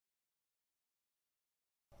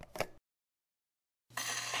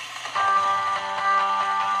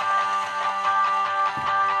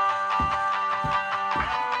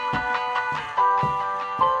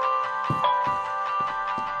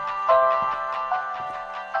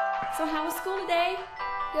So how was school today?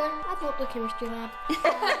 Good. I blew up the chemistry lab.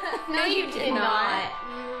 No, you did not.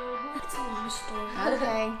 It's a long story.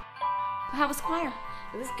 Okay. How was choir?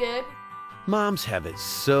 It was good. Moms have it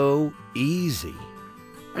so easy.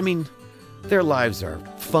 I mean, their lives are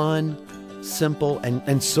fun, simple,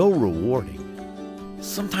 and so rewarding.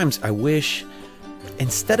 Sometimes I wish,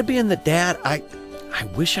 instead of being the dad, I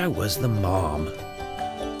wish I was the mom.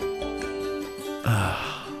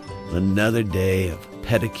 Another day of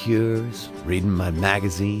pedicures, reading my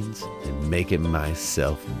magazines, and making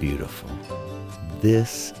myself beautiful.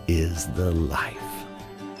 This is the life.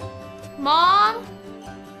 Mom?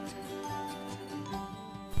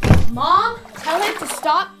 Mom, tell him to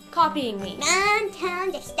stop copying me. Mom, tell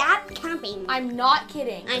him to stop copying me. I'm not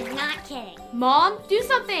kidding. I'm not kidding. Mom, do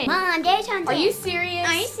something. Mom, do something. Are you serious?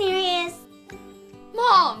 Are you serious?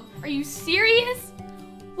 Mom, are you serious?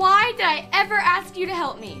 Why did I ever ask you to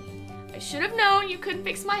help me? I should have known you couldn't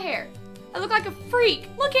fix my hair. I look like a freak.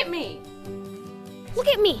 Look at me. Look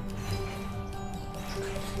at me.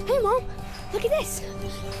 Hey, Mom. Look at this.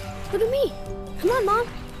 Look at me. Come on, Mom.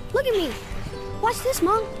 Look at me. Watch this,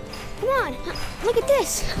 Mom. Come on. Look at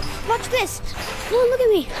this. Watch this. Come on, look at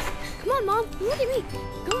me. Come on, Mom. Look at me.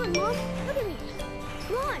 Come on, Mom. Look at me.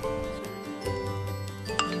 Come on.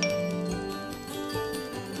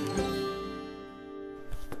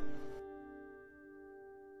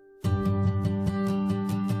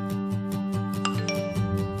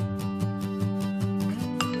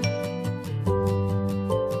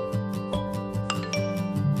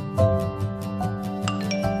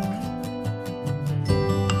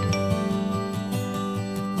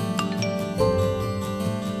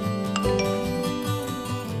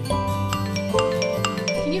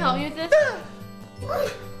 Can you help me with this?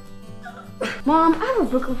 Mom, I have a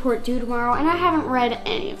book report due tomorrow and I haven't read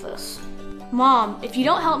any of this. Mom, if you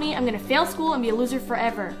don't help me, I'm gonna fail school and be a loser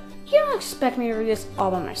forever. You don't expect me to read this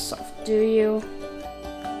all by myself, do you?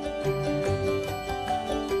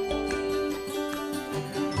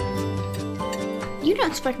 You don't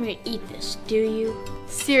expect me to eat this, do you?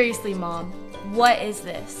 Seriously, Mom, what is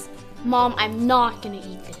this? Mom, I'm not gonna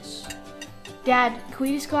eat this. Dad, can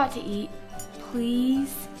we just go out to eat?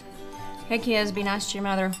 Please? Hey kids, be nice to your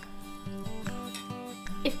mother.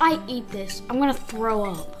 If I eat this, I'm gonna throw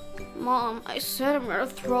up. Mom, I said I'm gonna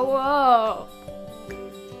throw up.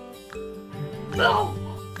 No.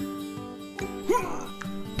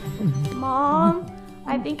 Mom,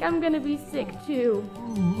 I think I'm gonna be sick too.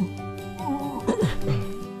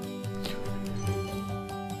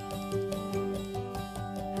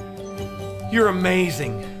 You're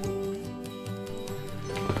amazing.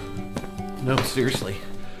 No, seriously.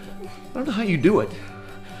 I don't know how you do it.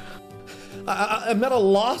 I'm at a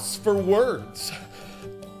loss for words.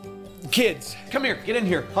 Kids, come here, get in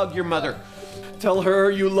here, hug your mother. Tell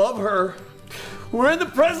her you love her. We're in the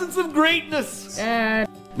presence of greatness.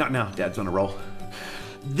 Not now, Dad's on a roll.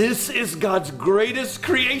 This is God's greatest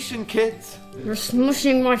creation, kids. You're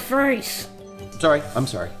smushing my face. Sorry, I'm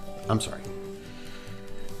sorry. I'm sorry.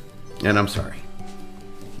 And I'm sorry.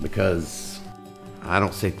 Because I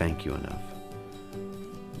don't say thank you enough.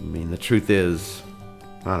 I mean, the truth is,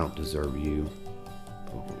 I don't deserve you.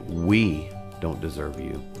 We don't deserve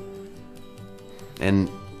you. And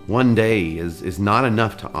one day is not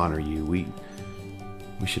enough to honor you. We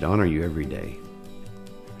should honor you every day.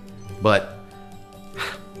 But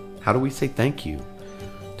how do we say thank you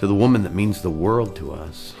to the woman that means the world to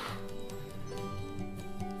us?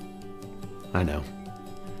 I know.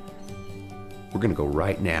 We're gonna go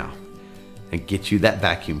right now and get you that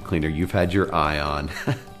vacuum cleaner you've had your eye on.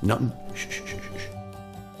 Nothing. Shh, shh, shh, shh.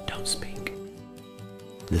 Don't speak.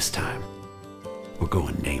 This time, we're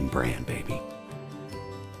going name brand, baby.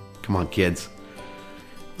 Come on, kids.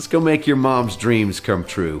 Let's go make your mom's dreams come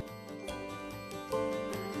true.